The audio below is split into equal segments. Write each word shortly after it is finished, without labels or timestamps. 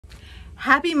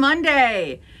Happy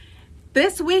Monday!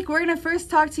 This week, we're going to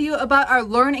first talk to you about our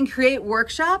Learn and Create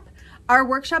workshop. Our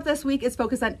workshop this week is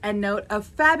focused on EndNote, a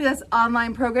fabulous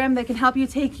online program that can help you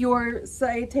take your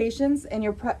citations and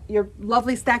your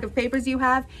lovely stack of papers you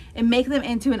have and make them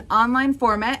into an online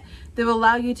format that will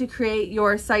allow you to create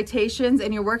your citations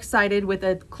and your works cited with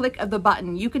a click of the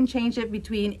button. You can change it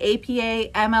between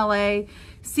APA, MLA,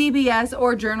 CBS,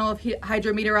 or Journal of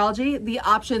Hydrometeorology. The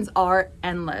options are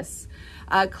endless.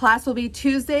 Class will be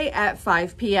Tuesday at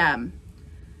 5 p.m.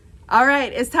 All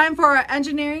right, it's time for our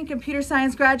engineering computer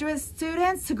science graduate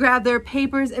students to grab their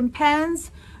papers and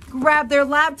pens, grab their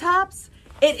laptops.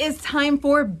 It is time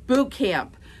for boot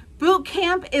camp. Boot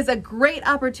camp is a great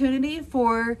opportunity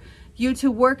for you to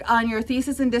work on your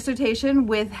thesis and dissertation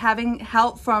with having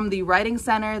help from the Writing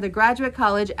Center, the Graduate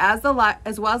College, as well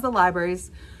as the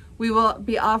libraries. We will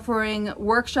be offering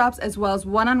workshops as well as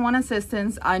one-on-one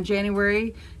assistance on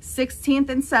January 16th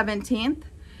and 17th.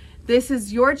 This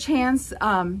is your chance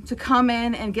to come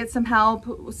in and get some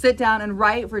help, sit down and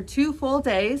write for 2 full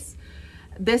days.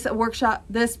 This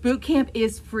boot camp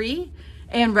is free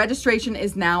and registration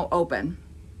is now open.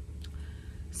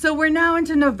 So we're now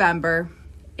into November.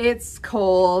 It's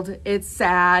cold, it's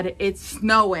sad, it's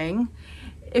snowing.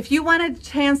 If you want a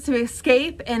chance to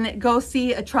escape and go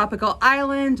see a tropical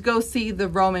island, go see the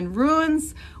Roman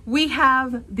ruins, we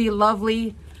have the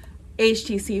lovely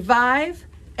HTC Vive,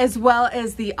 as well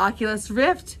as the Oculus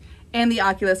Rift and the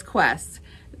Oculus Quest.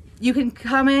 You can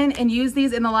come in and use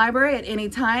these in the library at any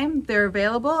time. They're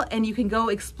available, and you can go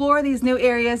explore these new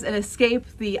areas and escape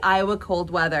the Iowa cold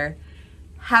weather.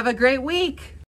 Have a great week.